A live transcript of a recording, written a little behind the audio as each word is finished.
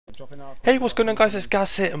Hey, what's going on guys, it's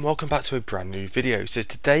Gaz here and welcome back to a brand new video. So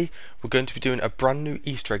today we're going to be doing a brand new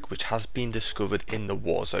Easter egg which has been discovered in the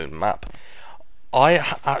Warzone map. I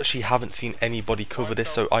actually haven't seen anybody cover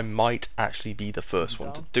this, so I might actually be the first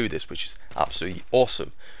one to do this, which is absolutely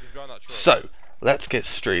awesome. So let's get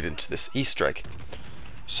straight into this Easter egg.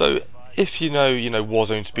 So if you know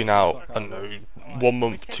Warzone's been out, I don't know, 1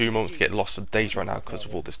 month, 2 months, get lost of data right now because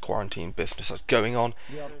of all this quarantine business that's going on.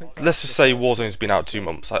 Let's just say Warzone's been out 2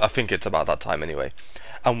 months. I think it's about that time anyway.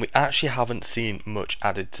 And we actually haven't seen much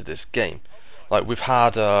added to this game. Like we've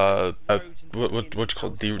had what do you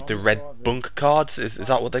call it? The red bunker cards? Is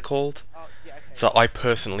that what they're called? So I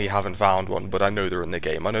personally haven't found one, but I know they're in the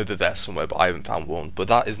game. I know they're there somewhere, but I haven't found one. But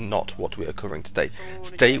that is not what we are covering today.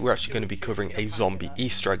 Today we're actually going to be covering a zombie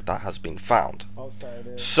Easter egg that has been found.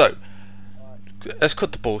 So let's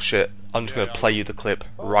cut the bullshit. I'm just going to play you the clip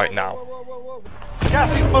right now. Gas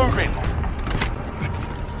is moving.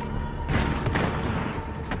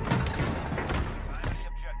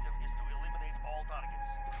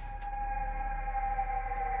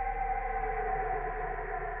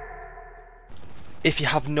 If you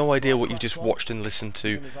have no idea what you've just watched and listened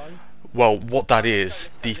to, well, what that is,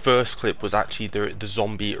 the first clip was actually the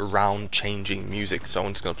zombie round changing music, so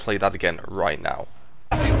I'm just going to play that again right now.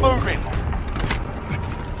 Gas is moving.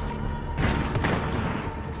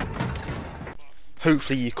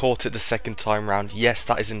 Hopefully you caught it the second time round. Yes,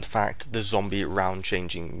 that is in fact the zombie round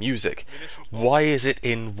changing music. Why is it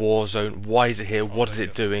in Warzone? Why is it here? What is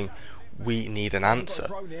it doing? We need an answer.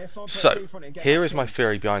 So, here is my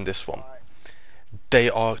theory behind this one. They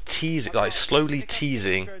are teasing, like slowly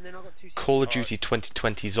teasing Call of Duty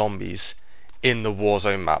 2020 zombies in the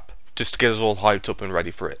Warzone map, just to get us all hyped up and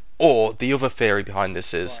ready for it. Or the other theory behind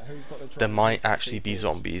this is there might actually be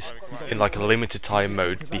zombies in like a limited time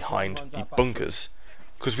mode behind the bunkers,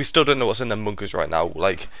 because we still don't know what's in them bunkers right now.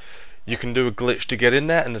 Like you can do a glitch to get in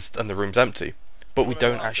there and the room's empty, but we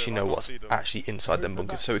don't actually know what's actually inside them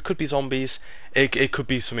bunkers. So it could be zombies, it could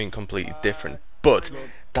be something completely different, but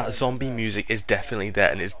that zombie music is definitely there,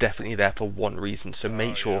 and it's definitely there for one reason. So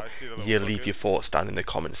make sure you leave your thoughts down in the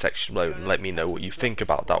comment section below and let me know what you think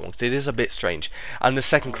about that one, because it is a bit strange. And the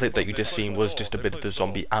second clip that you just seen was just a bit of the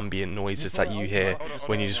zombie ambient noises that you hear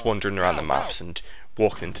when you're just wandering around the maps and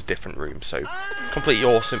walking into different rooms. So completely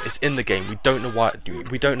awesome. It's in the game. We don't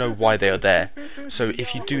know why they are there. So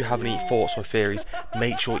if you do have any thoughts or theories,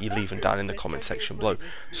 make sure you leave them down in the comment section below.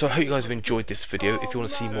 So I hope you guys have enjoyed this video. If you want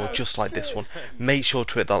to see more just like this one, make sure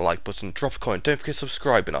to hit that like button, drop a comment, don't forget to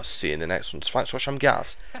subscribe, and I'll see you in the next one. So thanks for watching. I'm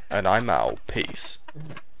Gaz, and I'm out. Peace.